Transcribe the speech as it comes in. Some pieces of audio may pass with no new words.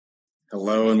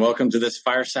Hello and welcome to this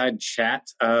fireside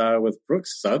chat with Brooke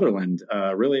Sutherland.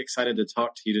 Really excited to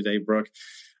talk to you today, Brooke.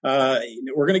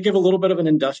 We're going to give a little bit of an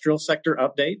industrial sector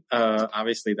update.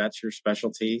 Obviously, that's your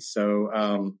specialty. So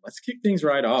let's kick things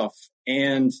right off.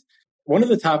 And one of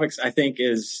the topics I think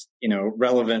is,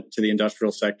 relevant to the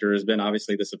industrial sector has been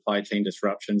obviously the supply chain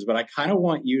disruptions. But I kind of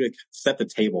want you to set the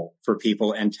table for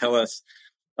people and tell us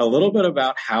a little bit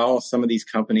about how some of these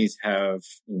companies have,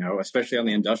 especially on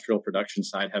the industrial production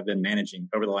side, have been managing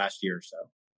over the last year or so.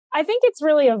 I think it's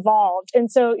really evolved.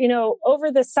 And so, over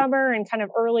the summer and kind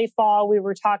of early fall, we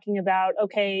were talking about,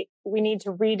 okay, we need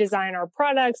to redesign our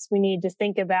products. We need to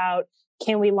think about,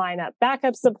 can we line up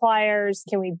backup suppliers?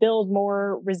 Can we build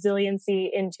more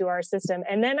resiliency into our system?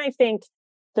 And then I think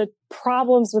the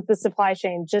problems with the supply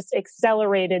chain just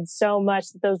accelerated so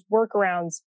much that those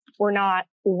workarounds were not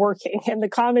working. And the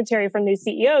commentary from these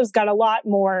CEOs got a lot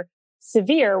more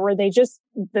severe, where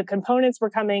the components were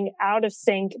coming out of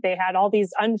sync. They had all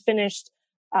these unfinished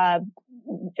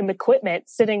equipment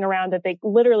sitting around that they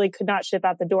literally could not ship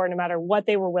out the door, no matter what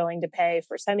they were willing to pay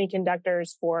for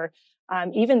semiconductors, for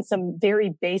even some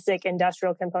very basic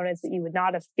industrial components that you would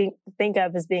not have think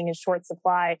of as being in short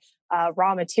supply,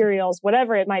 raw materials,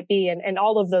 whatever it might be. And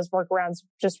all of those workarounds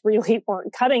just really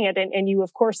weren't cutting it. And you,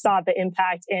 of course, saw the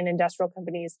impact in industrial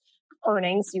companies'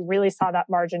 earnings. You really saw that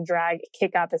margin drag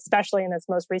kick up, especially in this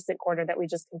most recent quarter that we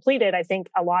just completed. I think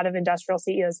a lot of industrial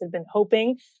CEOs had been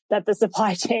hoping that the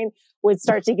supply chain would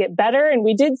start to get better. And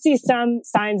we did see some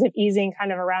signs of easing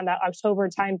kind of around that October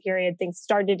time period. Things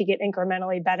started to get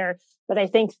incrementally better. But I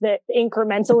think that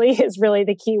incrementally is really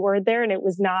the key word there. And it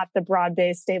was not the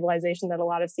broad-based stabilization that a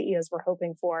lot of CEOs were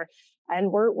hoping for.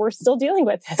 And we're still dealing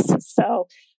with this. So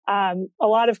a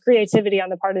lot of creativity on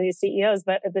the part of these CEOs,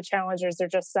 but the challenges are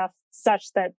just such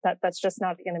that that's just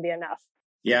not going to be enough.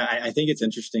 Yeah, I think it's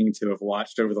interesting to have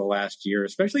watched over the last year,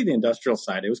 especially the industrial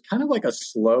side. It was kind of like a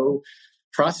slow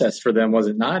process for them, was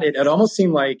it not? It almost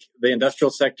seemed like the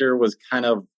industrial sector was kind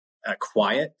of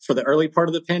quiet for the early part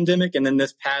of the pandemic. And then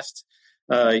this past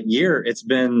year, it's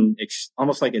been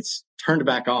almost like it's turned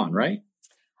back on, right?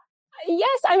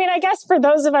 Yes. I mean, I guess for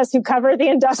those of us who cover the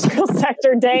industrial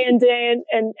sector day in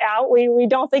and out, we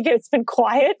don't think it's been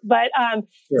quiet, but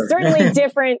Sure. Certainly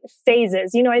different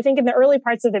phases. I think in the early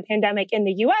parts of the pandemic, in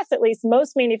the US at least,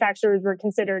 most manufacturers were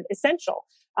considered essential.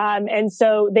 And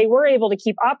so they were able to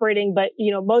keep operating, but,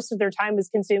 most of their time was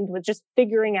consumed with just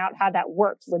figuring out how that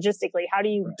worked logistically. How do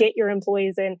you get your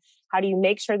employees in? How do you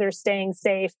make sure they're staying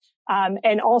safe?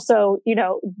 And also,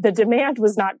 the demand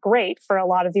was not great for a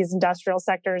lot of these industrial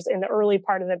sectors in the early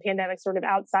part of the pandemic, sort of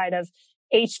outside of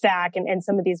HVAC and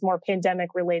some of these more pandemic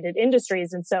related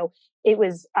industries. And so it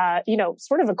was,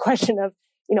 sort of a question of,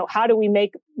 how do we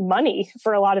make money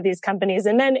for a lot of these companies?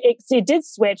 And then it did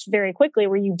switch very quickly,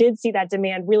 where you did see that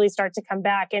demand really start to come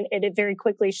back, and it very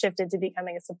quickly shifted to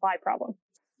becoming a supply problem.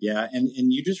 Yeah. And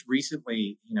you just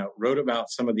recently, wrote about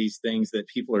some of these things that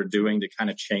people are doing to kind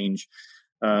of change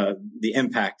the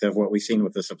impact of what we've seen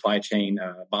with the supply chain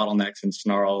bottlenecks and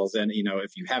snarls. And,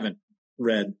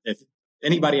 if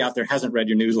anybody out there hasn't read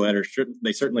your newsletter,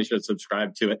 they certainly should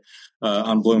subscribe to it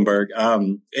on Bloomberg.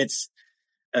 It's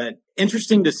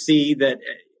interesting to see that,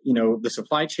 the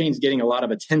supply chain's getting a lot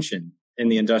of attention in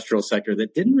the industrial sector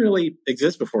that didn't really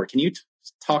exist before. Can you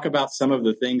talk about some of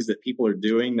the things that people are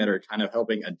doing that are kind of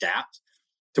helping adapt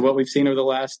to what we've seen over the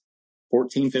last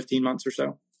 14, 15 months or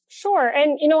so? Sure.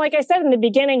 And, like I said in the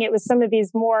beginning, it was some of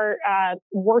these more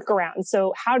workarounds.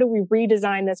 So how do we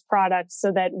redesign this product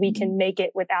so that we can make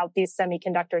it without these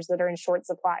semiconductors that are in short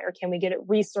supply? Or can we get it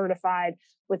recertified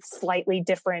with slightly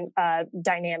different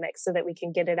dynamics so that we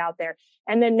can get it out there?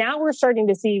 And then now we're starting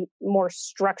to see more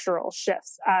structural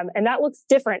shifts. And that looks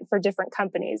different for different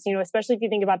companies, especially if you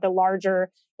think about the larger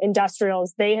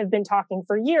industrials. They have been talking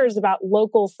for years about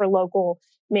local for local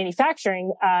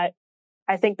manufacturing.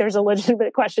 I think there's a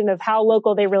legitimate question of how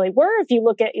local they really were. If you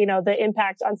look at, the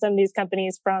impact on some of these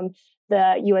companies from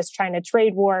the US-China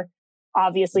trade war,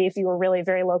 obviously, if you were really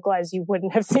very localized, you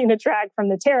wouldn't have seen a drag from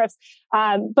the tariffs.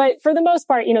 But for the most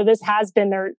part, this has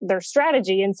been their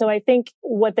strategy. And so I think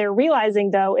what they're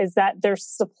realizing, though, is that their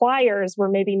suppliers were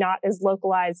maybe not as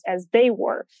localized as they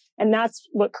were. And that's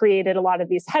what created a lot of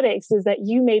these headaches, is that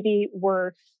you maybe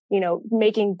were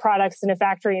making products in a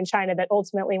factory in China that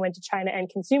ultimately went to China end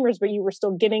consumers, but you were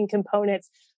still getting components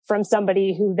from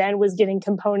somebody who then was getting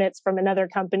components from another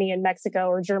company in Mexico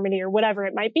or Germany or whatever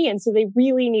it might be. And so they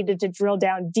really needed to drill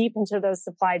down deep into those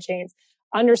supply chains,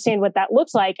 understand what that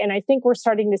looks like. And I think we're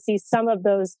starting to see some of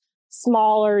those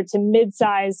smaller to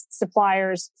mid-sized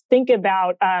suppliers think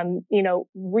about,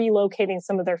 relocating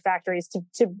some of their factories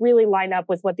to really line up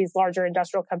with what these larger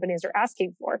industrial companies are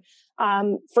asking for.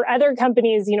 For other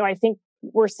companies, I think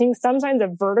we're seeing some signs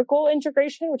of vertical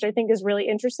integration, which I think is really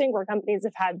interesting, where companies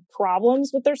have had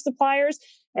problems with their suppliers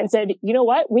and said, you know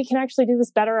what, we can actually do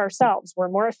this better ourselves. We're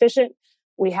more efficient.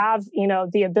 We have,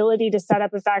 the ability to set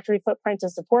up a factory footprint to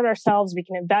support ourselves. We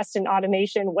can invest in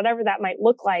automation, whatever that might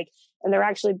look like. And they're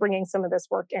actually bringing some of this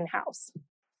work in-house.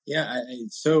 Yeah.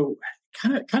 So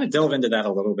kind of delve into that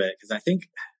a little bit, because I think,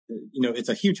 it's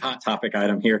a huge hot topic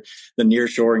item here, the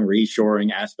nearshoring,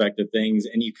 reshoring aspect of things.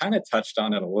 And you kind of touched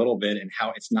on it a little bit and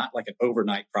how it's not like an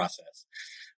overnight process.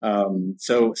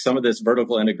 So some of this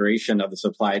vertical integration of the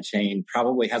supply chain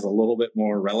probably has a little bit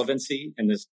more relevancy in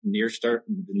this near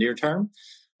term.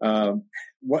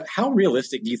 How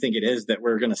realistic do you think it is that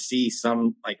we're going to see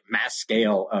some like mass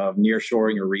scale of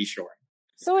nearshoring or reshoring?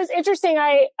 So it's interesting.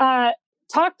 I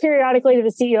talk periodically to the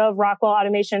CEO of Rockwell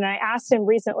Automation, and I asked him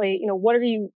recently, what are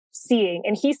you seeing?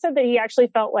 And he said that he actually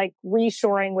felt like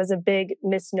reshoring was a big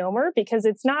misnomer, because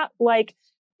it's not like,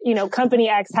 company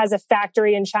X has a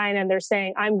factory in China and they're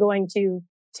saying, I'm going to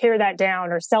tear that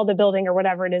down or sell the building or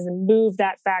whatever it is and move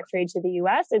that factory to the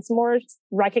US. It's more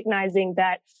recognizing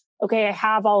that, okay, I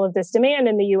have all of this demand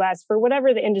in the US for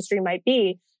whatever the industry might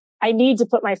be. I need to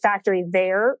put my factory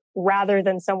there rather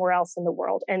than somewhere else in the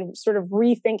world, and sort of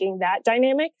rethinking that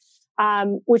dynamic,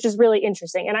 which is really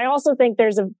interesting. And I also think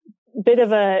there's a bit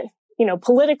of a,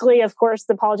 politically, of course,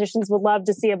 the politicians would love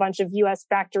to see a bunch of US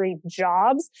factory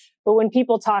jobs. But when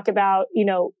people talk about,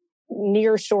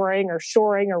 nearshoring or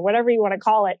shoring or whatever you want to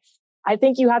call it, I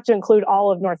think you have to include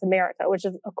all of North America, which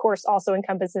of course also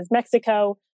encompasses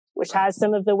Mexico, which has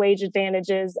some of the wage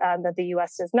advantages that the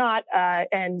U.S. does not.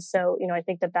 And so, I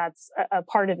think that that's a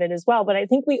part of it as well. But I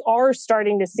think we are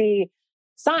starting to see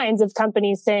signs of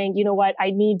companies saying, you know what,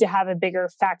 I need to have a bigger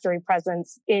factory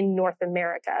presence in North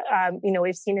America.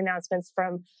 We've seen announcements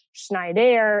from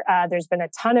Schneider. There's been a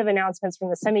ton of announcements from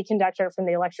the semiconductor, from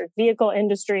the electric vehicle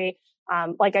industry.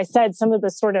 Like I said, some of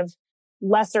the sort of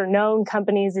lesser known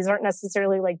companies, these aren't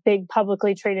necessarily like big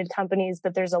publicly traded companies,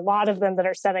 but there's a lot of them that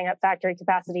are setting up factory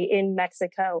capacity in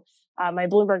Mexico. My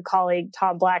Bloomberg colleague,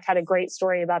 Tom Black, had a great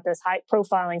story about this, high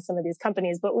profiling some of these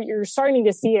companies, but you're starting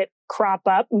to see it crop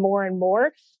up more and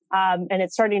more. And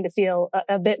it's starting to feel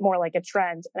a bit more like a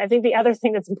trend. And I think the other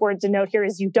thing that's important to note here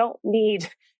is you don't need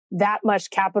that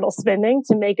much capital spending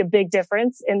to make a big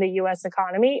difference in the U.S.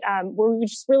 economy, where we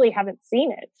just really haven't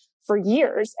seen it for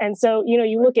years. And so,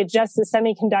 you look at just the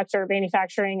semiconductor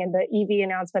manufacturing and the EV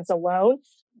announcements alone,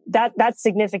 that's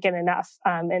significant enough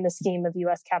in the scheme of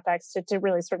U.S. CapEx to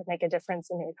really sort of make a difference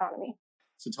in the economy.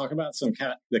 So talk about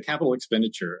the capital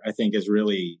expenditure, I think, is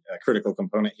really a critical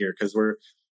component here, because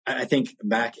I think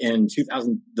back in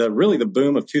 2000, the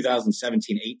boom of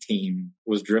 2017-18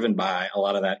 was driven by a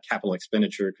lot of that capital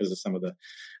expenditure because of some of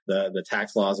the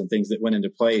tax laws and things that went into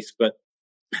place. But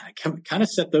kind of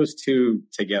set those two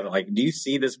together. Like, do you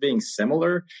see this being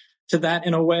similar to that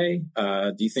in a way?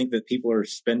 Do you think that people are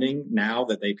spending now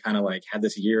that they've kind of like had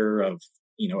this year of,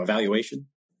 evaluation?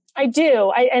 I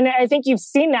do. And I think you've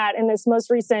seen that in this most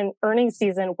recent earnings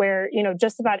season where,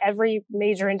 just about every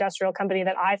major industrial company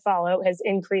that I follow has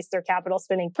increased their capital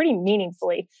spending pretty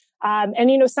meaningfully.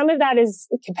 And some of that is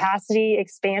capacity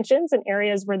expansions in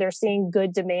areas where they're seeing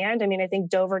good demand. I mean, I think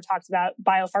Dover talked about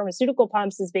biopharmaceutical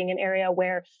pumps as being an area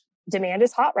where demand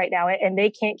is hot right now and they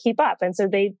can't keep up. And so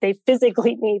they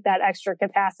physically need that extra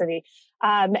capacity.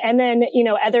 And then,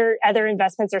 other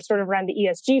investments are sort of around the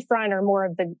ESG front or more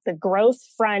of the growth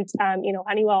front.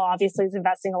 Honeywell obviously is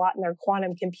investing a lot in their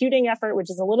quantum computing effort,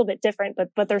 which is a little bit different,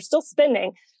 but they're still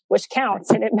spending, which counts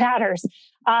and it matters.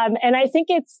 And I think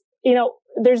it's,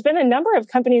 there's been a number of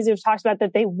companies who've talked about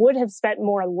that they would have spent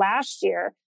more last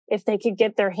year if they could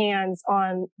get their hands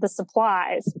on the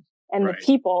supplies and the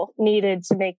people needed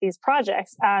to make these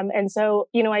projects. And so,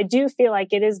 I do feel like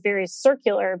it is very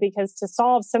circular, because to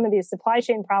solve some of these supply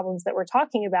chain problems that we're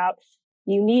talking about,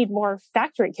 you need more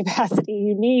factory capacity.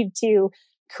 You need to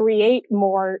create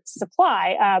more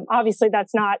supply. Obviously,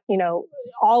 that's not,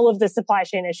 all of the supply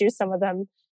chain issues. Some of them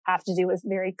have to do with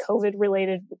very COVID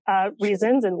related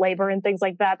reasons and labor and things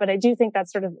like that. But I do think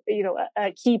that's sort of,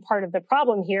 a key part of the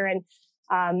problem here. And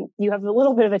you have a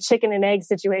little bit of a chicken and egg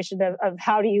situation of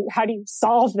how do you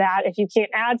solve that if you can't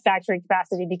add factory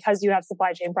capacity because you have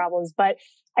supply chain problems. But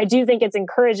I do think it's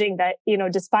encouraging that,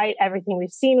 despite everything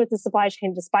we've seen with the supply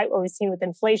chain, despite what we've seen with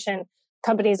inflation,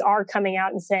 companies are coming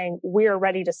out and saying, we're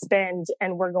ready to spend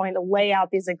and we're going to lay out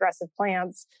these aggressive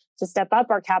plans to step up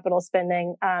our capital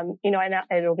spending. And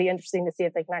it'll be interesting to see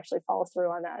if they can actually follow through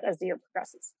on that as the year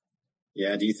progresses.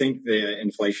 Yeah. Do you think the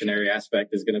inflationary aspect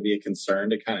is going to be a concern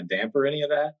to kind of damper any of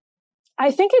that?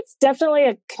 I think it's definitely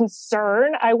a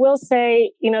concern. I will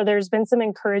say, there's been some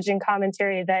encouraging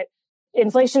commentary that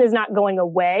inflation is not going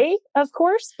away, of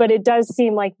course, but it does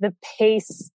seem like the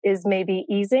pace is maybe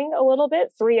easing a little bit.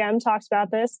 3M talks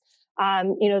about this,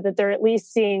 that they're at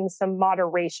least seeing some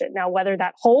moderation. Now, whether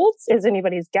that holds is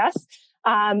anybody's guess.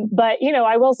 But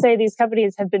I will say these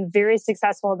companies have been very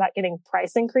successful about getting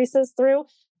price increases through.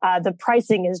 The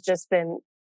pricing has just been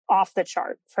off the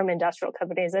chart from industrial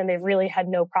companies, and they've really had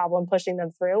no problem pushing them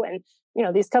through. And,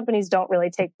 these companies don't really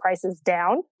take prices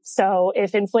down. So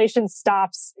if inflation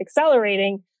stops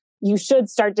accelerating, you should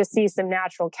start to see some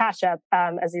natural catch up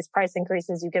as these price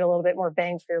increases. You get a little bit more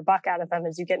bang for your buck out of them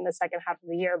as you get in the second half of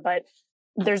the year. But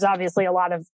there's obviously a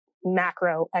lot of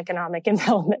macroeconomic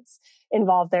developments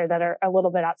involved there that are a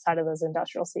little bit outside of those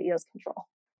industrial CEOs' control.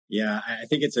 Yeah, I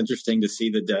think it's interesting to see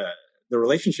the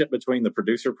relationship between the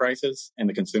producer prices and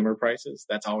the consumer prices.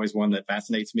 That's always one that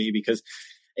fascinates me because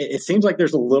it seems like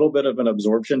there's a little bit of an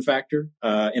absorption factor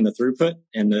in the throughput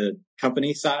in the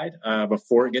company side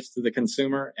before it gets to the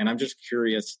consumer. And I'm just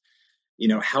curious,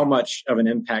 how much of an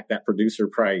impact that producer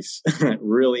price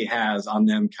really has on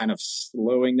them kind of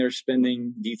slowing their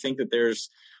spending. Do you think that there's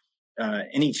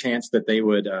any chance that they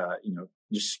would,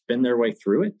 just spend their way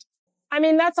through it? I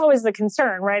mean, that's always the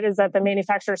concern, right? Is that the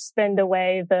manufacturers spend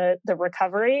away the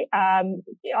recovery. On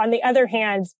the other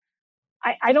hand,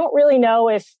 I don't really know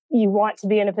if you want to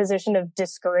be in a position of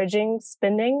discouraging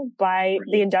spending by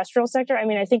the industrial sector. I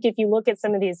mean, I think if you look at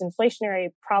some of these inflationary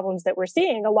problems that we're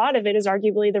seeing, a lot of it is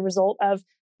arguably the result of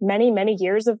many, many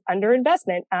years of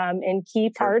underinvestment in key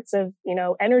parts of,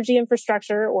 energy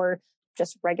infrastructure or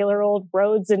just regular old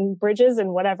roads and bridges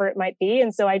and whatever it might be.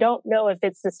 And so I don't know if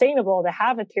it's sustainable to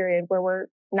have a period where we're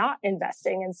not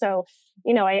investing. And so,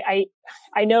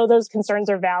 I know those concerns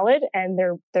are valid and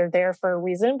they're there for a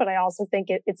reason, but I also think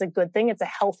it's a good thing. It's a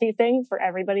healthy thing for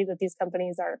everybody that these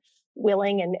companies are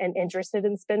willing and interested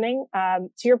in spending. To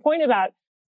your point about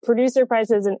producer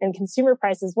prices and consumer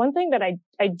prices, one thing that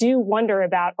I do wonder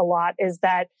about a lot is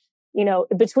that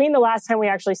between the last time we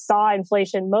actually saw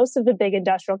inflation, most of the big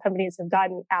industrial companies have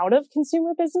gotten out of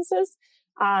consumer businesses.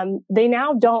 They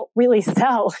now don't really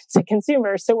sell to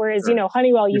consumers. So whereas,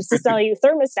 Honeywell used to sell you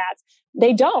thermostats,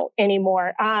 they don't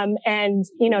anymore. And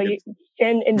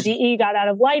GE got out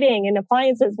of lighting and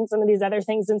appliances and some of these other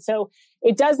things. And so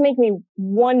it does make me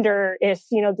wonder if,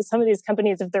 some of these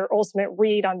companies, if their ultimate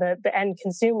read on the end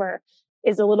consumer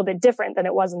is a little bit different than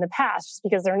it was in the past, just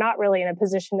because they're not really in a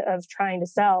position of trying to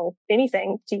sell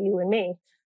anything to you and me.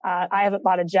 I haven't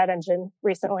bought a jet engine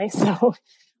recently, so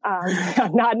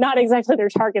I'm not exactly their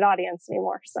target audience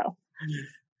anymore. So,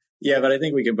 yeah, but I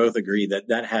think we can both agree that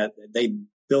they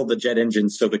build the jet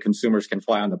engines so the consumers can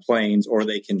fly on the planes, or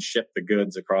they can ship the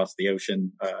goods across the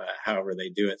ocean, however they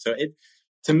do it. So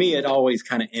to me, it always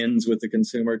kind of ends with the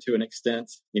consumer to an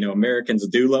extent. Americans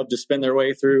do love to spend their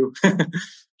way through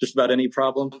just about any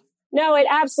problem. No, it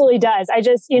absolutely does. I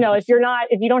just, if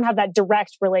you don't have that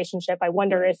direct relationship, I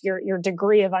wonder if your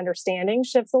degree of understanding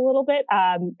shifts a little bit.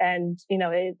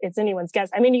 It's anyone's guess.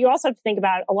 I mean, you also have to think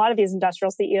about a lot of these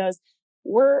industrial CEOs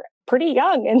were pretty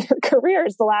young in their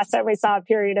careers the last time we saw a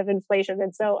period of inflation.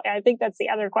 And so I think that's the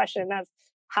other question of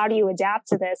how do you adapt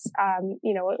to this,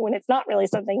 when it's not really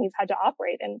something you've had to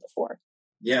operate in before.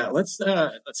 Yeah, let's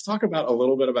talk about a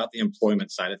little bit about the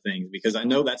employment side of things, because I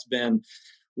know that's been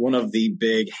one of the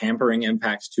big hampering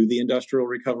impacts to the industrial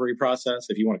recovery process,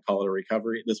 if you want to call it a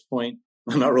recovery at this point.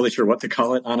 I'm not really sure what to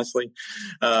call it, honestly.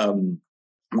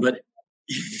 But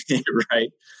right.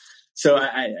 So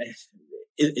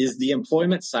is the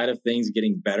employment side of things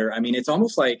getting better? I mean, it's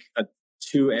almost like a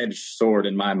two-edged sword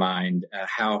in my mind,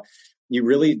 how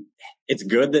it's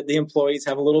good that the employees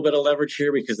have a little bit of leverage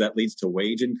here, because that leads to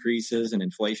wage increases and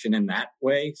inflation in that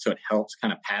way. So it helps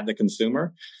kind of pad the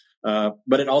consumer.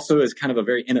 But it also is kind of a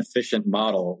very inefficient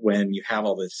model when you have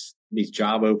all these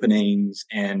job openings,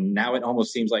 and now it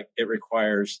almost seems like it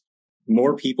requires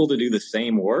more people to do the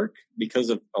same work because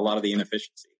of a lot of the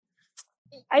inefficiency.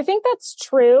 I think that's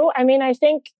true. I mean, I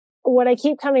think what I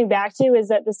keep coming back to is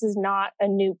that this is not a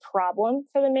new problem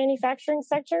for the manufacturing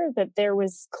sector, that there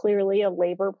was clearly a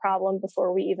labor problem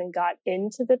before we even got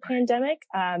into the pandemic.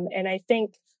 And I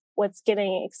think what's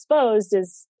getting exposed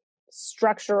is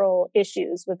structural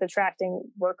issues with attracting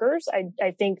workers.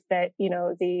 I think that,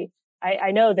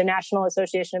 I know the National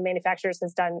Association of Manufacturers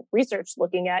has done research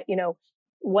looking at,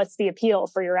 what's the appeal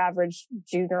for your average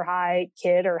junior high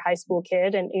kid or high school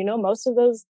kid. And, most of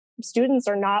those students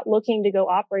are not looking to go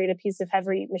operate a piece of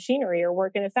heavy machinery or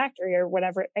work in a factory or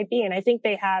whatever it might be. And I think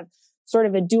they have sort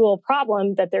of a dual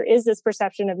problem, that there is this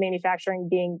perception of manufacturing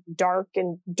being dark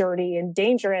and dirty and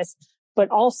dangerous, but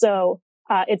also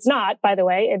it's not, by the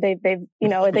way.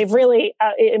 They've really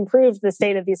improved the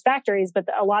state of these factories, but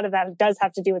a lot of that does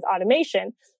have to do with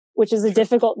automation, which is a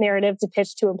difficult narrative to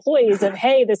pitch to employees of,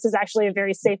 hey, this is actually a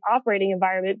very safe operating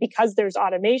environment because there's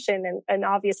automation. And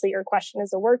obviously your question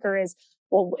as a worker is,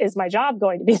 well, is my job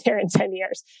going to be there in 10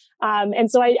 years? And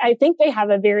so I think they have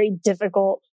a very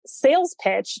difficult sales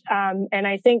pitch. And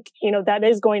I think, that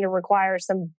is going to require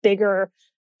some bigger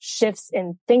shifts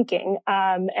in thinking.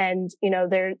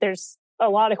 There's a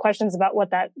lot of questions about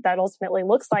what that ultimately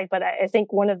looks like. But I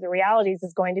think one of the realities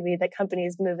is going to be that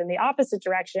companies move in the opposite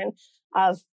direction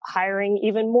of hiring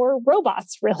even more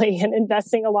robots, really, and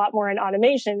investing a lot more in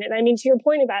automation. And I mean, to your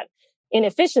point about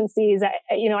inefficiencies,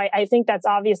 I think that's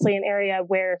obviously an area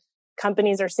where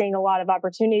companies are seeing a lot of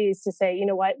opportunities to say, you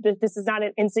know what, this is not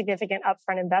an insignificant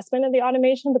upfront investment in the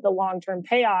automation, but the long-term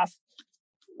payoff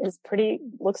looks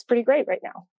pretty great right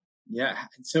now. Yeah.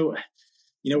 So,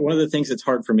 one of the things that's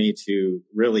hard for me to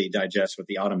really digest with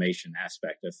the automation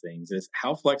aspect of things is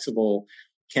how flexible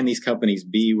can these companies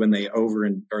be when they I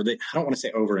don't want to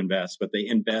say overinvest, but they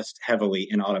invest heavily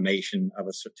in automation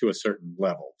to a certain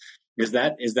level. Is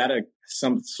that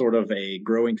some sort of a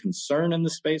growing concern in the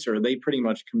space, or are they pretty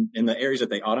much in the areas that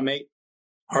they automate?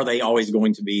 Are they always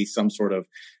going to be some sort of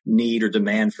need or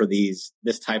demand for this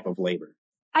type of labor?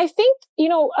 I think,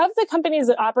 of the companies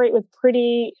that operate with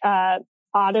pretty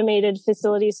automated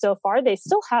facilities so far, they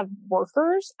still have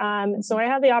workers. So I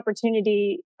had the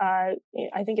opportunity, I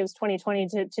think it was 2020,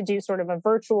 to do sort of a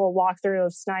virtual walkthrough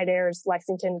of Schneider's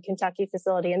Lexington, Kentucky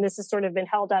facility. And this has sort of been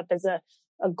held up as a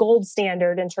gold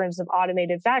standard in terms of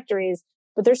automated factories,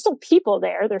 but there's still people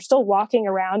there. They're still walking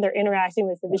around. They're interacting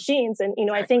with the machines. And,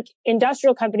 I think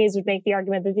industrial companies would make the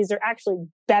argument that these are actually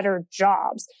better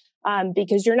jobs.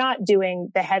 Because you're not doing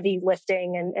the heavy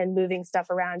lifting and moving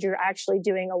stuff around. You're actually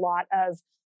doing a lot of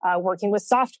working with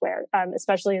software,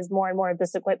 especially as more and more of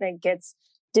this equipment gets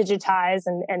digitized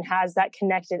and has that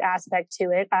connected aspect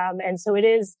to it. And so it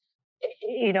is,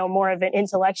 more of an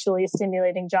intellectually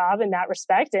stimulating job in that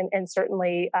respect, and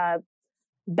certainly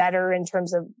better in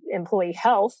terms of employee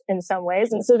health in some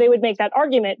ways. And so they would make that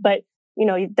argument, but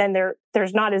then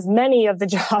there's not as many of the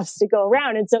jobs to go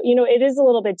around. And so, it is a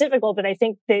little bit difficult, but I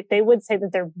think they would say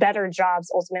that they're better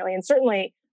jobs ultimately. And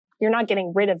certainly you're not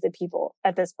getting rid of the people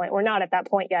at this point. We're not at that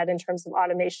point yet in terms of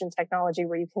automation technology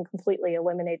where you can completely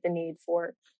eliminate the need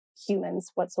for humans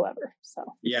whatsoever. So,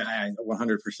 yeah, I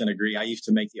 100% agree. I used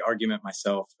to make the argument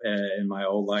myself in my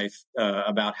old life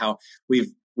about how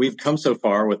we've come so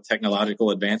far with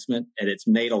technological advancement, and it's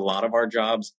made a lot of our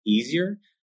jobs easier.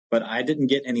 But I didn't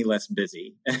get any less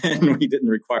busy, and we didn't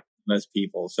require less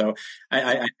people. So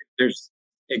I think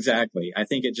exactly. I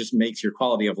think it just makes your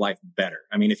quality of life better.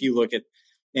 I mean, if you look at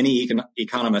any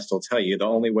economist will tell you the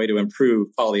only way to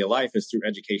improve quality of life is through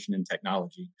education and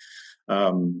technology.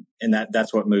 And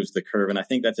that's what moves the curve. And I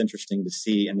think that's interesting to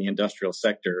see in the industrial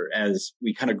sector as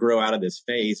we kind of grow out of this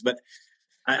phase. But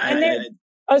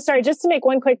just to make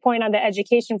one quick point on the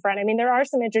education front. I mean, there are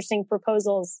some interesting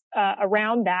proposals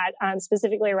around that,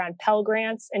 specifically around Pell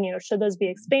Grants. And, should those be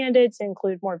expanded to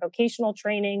include more vocational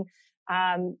training?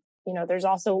 There's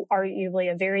also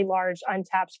arguably a very large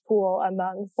untapped pool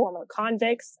among former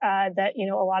convicts that,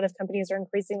 a lot of companies are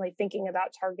increasingly thinking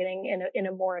about targeting in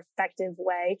a more effective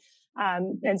way.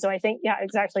 And so I think, yeah,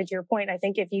 exactly to your point, I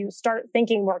think if you start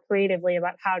thinking more creatively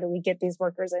about how do we get these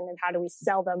workers in and how do we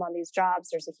sell them on these jobs,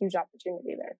 there's a huge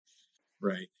opportunity there.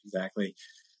 Right, exactly.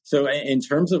 So in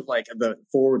terms of like the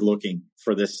forward looking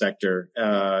for this sector,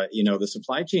 the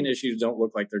supply chain issues don't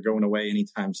look like they're going away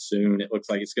anytime soon. It looks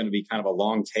like it's going to be kind of a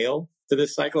long tail to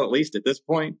this cycle, at least at this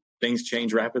point. Things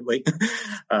change rapidly,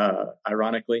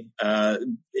 ironically.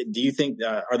 Do you think,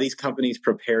 are these companies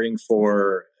preparing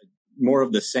for more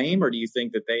of the same, or do you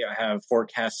think that they have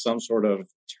forecast some sort of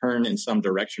turn in some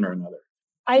direction or another?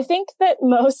 I think that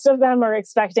most of them are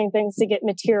expecting things to get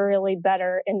materially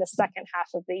better in the second half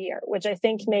of the year, which I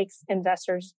think makes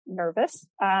investors nervous.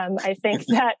 I think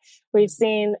that we've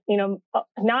seen,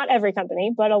 not every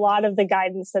company, but a lot of the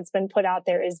guidance that's been put out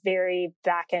there is very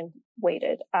back-end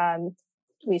weighted.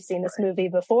 We've seen this movie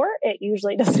before. It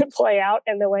usually doesn't play out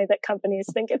in the way that companies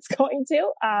think it's going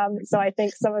to. So I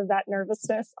think some of that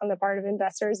nervousness on the part of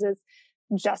investors is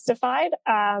justified.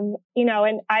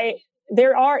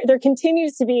 There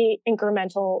continues to be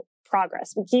incremental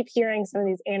progress. We keep hearing some of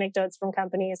these anecdotes from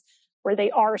companies where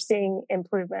they are seeing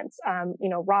improvements.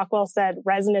 Rockwell said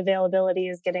resin availability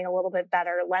is getting a little bit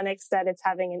better. Lennox said it's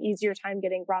having an easier time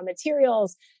getting raw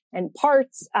materials and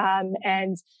parts.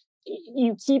 And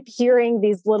you keep hearing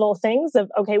these little things of,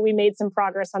 okay, we made some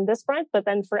progress on this front, but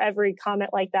then for every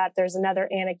comment like that, there's another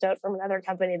anecdote from another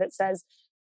company that says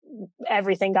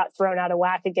everything got thrown out of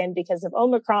whack again because of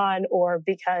Omicron, or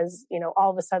because,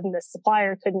 all of a sudden the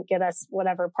supplier couldn't get us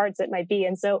whatever parts it might be.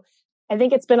 And so I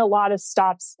think it's been a lot of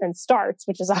stops and starts,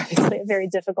 which is obviously a very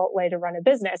difficult way to run a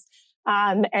business.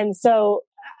 And so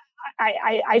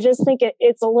I just think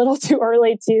it's a little too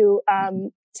early to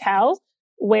tell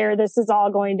where this is all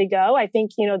going to go. I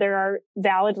think, there are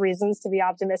valid reasons to be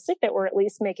optimistic that we're at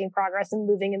least making progress and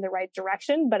moving in the right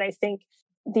direction. But I think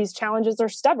these challenges are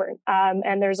stubborn.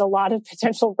 And there's a lot of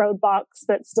potential roadblocks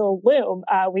that still loom.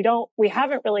 We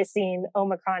haven't really seen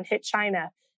Omicron hit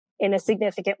China in a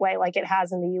significant way like it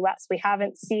has in the US. We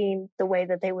haven't seen the way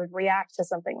that they would react to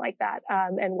something like that.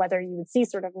 And whether you would see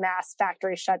sort of mass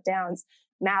factory shutdowns,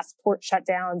 mass port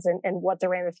shutdowns, and what the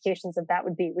ramifications of that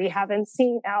would be. We haven't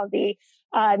seen how the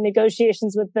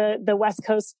negotiations with the West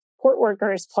Coast port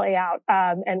workers play out,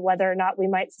 and whether or not we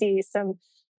might see some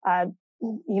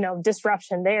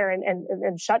disruption there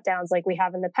and shutdowns like we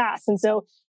have in the past. And so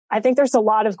I think there's a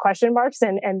lot of question marks,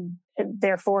 and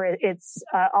therefore it's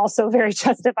also very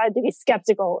justified to be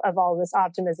skeptical of all this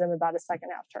optimism about a second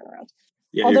half turnaround.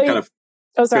 Yeah,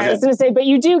 I was going to say, but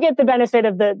you do get the benefit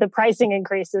of the pricing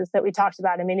increases that we talked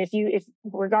about. I mean, if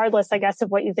regardless, I guess, of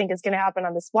what you think is going to happen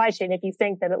on the supply chain, if you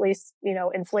think that at least,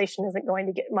 inflation isn't going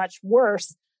to get much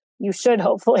worse, you should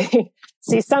hopefully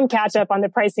see some catch up on the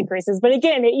price increases. But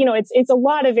again, it's a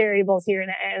lot of variables here.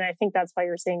 And I think that's why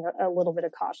you're seeing a little bit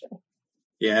of caution.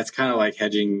 Yeah, it's kind of like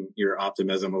hedging your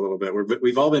optimism a little bit.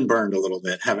 We've all been burned a little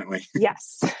bit, haven't we?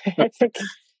 Yes. I think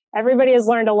everybody has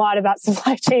learned a lot about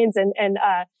supply chains and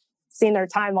seen their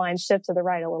timelines shift to the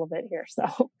right a little bit here.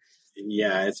 So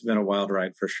yeah, it's been a wild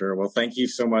ride for sure. Well, thank you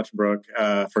so much, Brooke,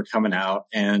 for coming out.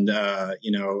 And,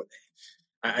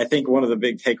 I think one of the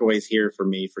big takeaways here for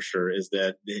me for sure is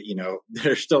that,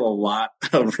 there's still a lot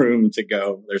of room to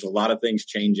go. There's a lot of things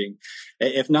changing,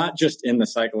 if not just in the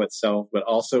cycle itself, but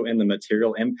also in the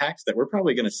material impacts that we're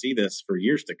probably going to see this for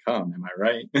years to come. Am I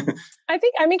right? I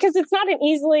think, because it's not an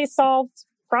easily solved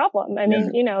problem. I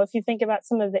mean, if you think about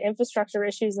some of the infrastructure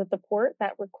issues at the port,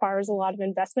 that requires a lot of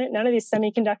investment. None of these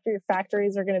semiconductor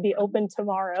factories are going to be open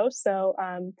tomorrow. So,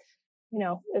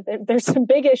 there's some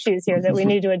big issues here that we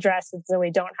need to address, and so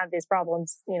we don't have these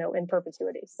problems, in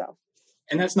perpetuity. So,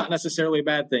 and that's not necessarily a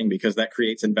bad thing, because that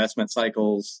creates investment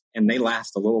cycles, and they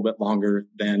last a little bit longer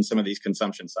than some of these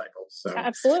consumption cycles. So,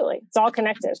 absolutely, it's all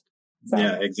connected. So.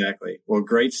 Yeah, exactly. Well,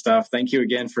 great stuff. Thank you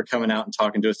again for coming out and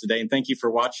talking to us today, and thank you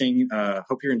for watching.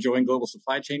 Hope you're enjoying Global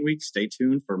Supply Chain Week. Stay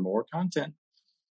tuned for more content.